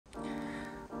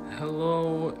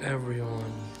Hello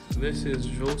everyone, this is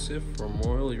Joseph from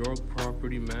Royal York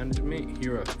Property Management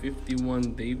here at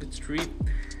 51 David Street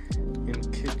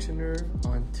in Kitchener,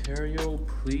 Ontario.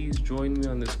 Please join me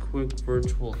on this quick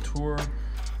virtual tour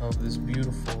of this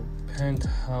beautiful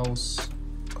penthouse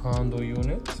condo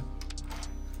unit.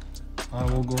 I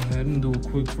will go ahead and do a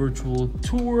quick virtual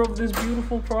tour of this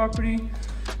beautiful property.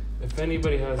 If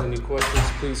anybody has any questions,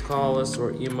 please call us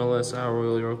or email us at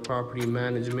Royal York Property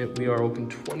Management. We are open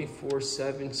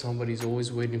 24/7. Somebody's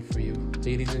always waiting for you.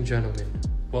 Ladies and gentlemen,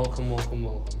 welcome, welcome,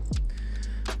 welcome.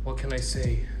 What can I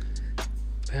say?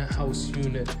 Penthouse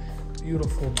unit,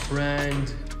 beautiful,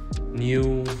 brand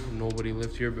new. Nobody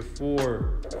lived here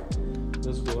before.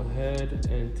 Let's go ahead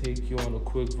and take you on a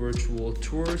quick virtual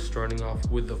tour, starting off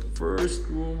with the first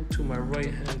room to my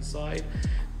right hand side.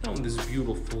 Down this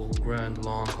beautiful grand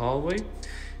long hallway,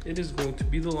 it is going to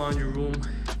be the laundry room,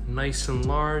 nice and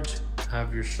large.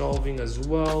 Have your shelving as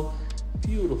well,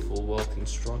 beautiful, well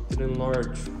constructed and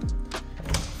large.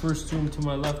 First room to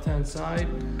my left hand side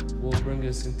will bring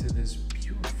us into this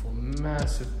beautiful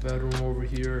massive bedroom over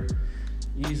here.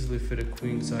 Easily fit a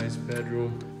queen size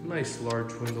bedroom, nice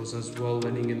large windows as well,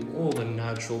 letting in all the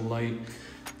natural light.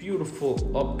 Beautiful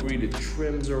upgraded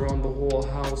trims around the whole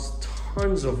house.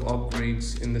 Tons of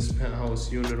upgrades in this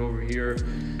penthouse unit over here.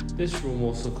 This room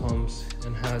also comes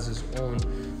and has its own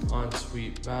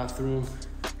ensuite bathroom.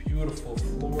 Beautiful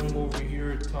flooring over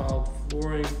here, tiled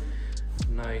flooring.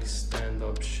 Nice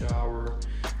stand-up shower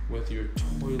with your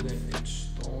toilet and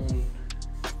stone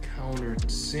countered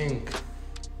sink.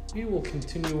 We will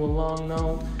continue along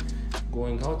now,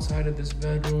 going outside of this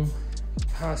bedroom,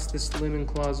 past this linen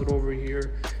closet over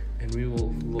here, and we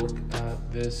will look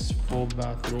at this full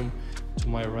bathroom to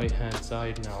my right hand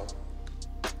side now.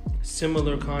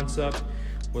 Similar concept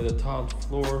with a tiled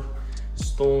floor,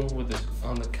 stone with this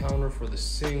on the counter for the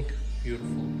sink.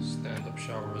 Beautiful stand-up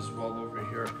shower as well over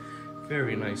here.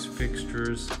 Very nice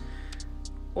fixtures.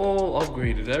 All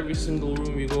upgraded. Every single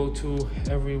room you go to,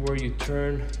 everywhere you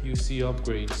turn, you see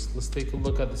upgrades. Let's take a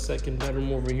look at the second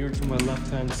bedroom over here to my left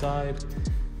hand side.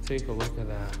 Take a look at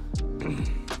that.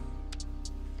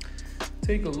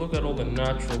 Take a look at all the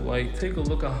natural light. Take a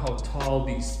look at how tall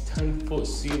these 10-foot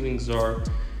ceilings are.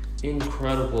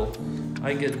 Incredible.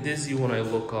 I get dizzy when I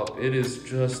look up. It is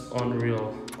just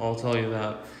unreal, I'll tell you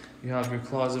that. You have your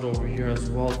closet over here as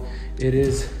well. It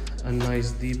is a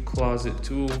nice deep closet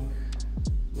too.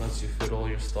 Lets you fit all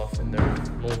your stuff in there,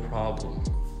 no problem.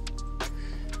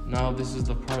 Now this is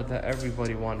the part that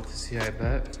everybody wanted to see, I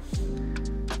bet,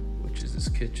 which is this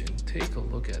kitchen. Take a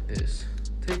look at this.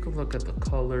 Take a look at the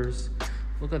colors.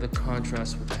 Look at the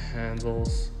contrast with the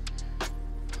handles.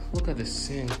 Look at the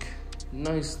sink.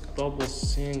 Nice double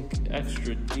sink,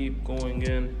 extra deep going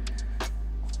in.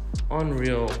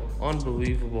 Unreal,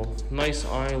 unbelievable. Nice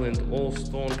island, all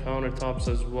stone countertops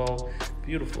as well.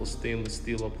 Beautiful stainless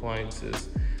steel appliances.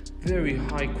 Very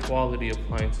high quality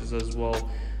appliances as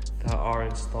well that are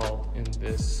installed in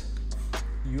this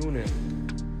unit.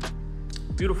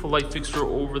 Beautiful light fixture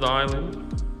over the island.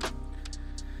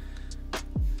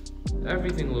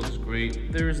 Everything looks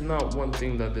great. There is not one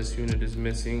thing that this unit is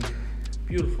missing.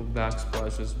 Beautiful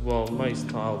backsplash as well. Nice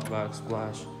tiled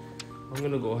backsplash. I'm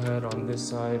gonna go ahead on this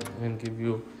side and give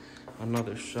you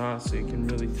another shot so you can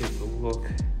really take a look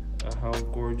at how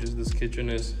gorgeous this kitchen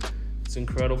is. It's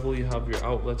incredible. You have your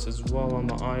outlets as well on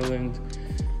the island.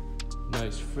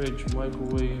 Nice fridge,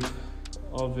 microwave,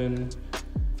 oven,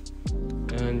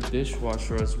 and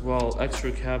dishwasher as well.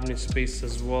 Extra cabinet space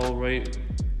as well, right?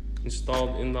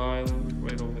 Installed in the island,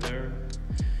 right over there.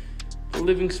 The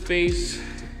living space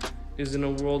is in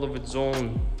a world of its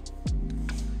own.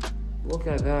 Look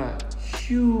at that.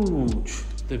 Huge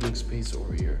living space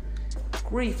over here.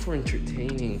 Great for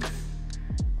entertaining.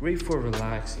 Great for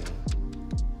relaxing.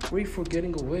 Great for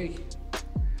getting away.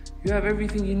 You have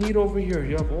everything you need over here.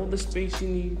 You have all the space you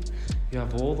need. You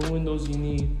have all the windows you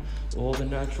need. All the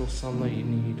natural sunlight you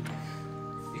need.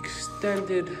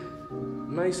 Extended,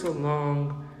 nice and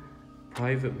long,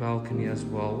 private balcony as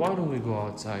well. Why don't we go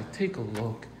outside? Take a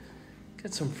look.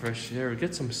 Get some fresh air.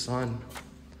 Get some sun.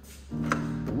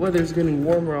 The weather's getting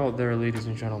warmer out there, ladies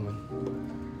and gentlemen.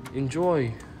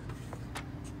 Enjoy.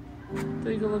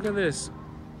 Take a look at this.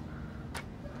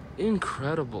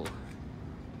 Incredible.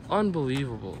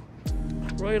 Unbelievable.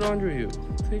 Right under you.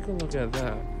 Take a look at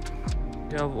that.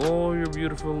 You have all your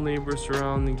beautiful neighbors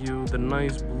surrounding you. The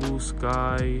nice blue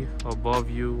sky above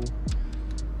you.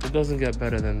 It doesn't get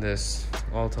better than this,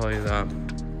 I'll tell you that.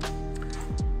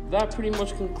 That pretty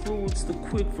much concludes the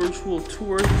quick virtual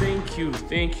tour. Thank you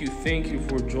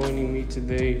for joining me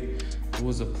today. It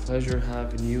was a pleasure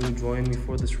having you join me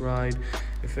for this ride.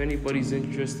 If anybody's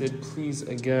interested, please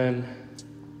again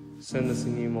send us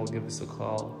an email, give us a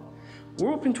call.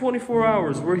 We're open 24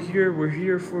 hours. We're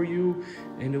here for you,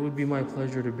 and it would be my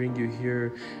pleasure to bring you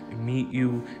here and meet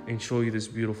you and show you this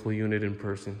beautiful unit in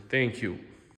person. Thank you.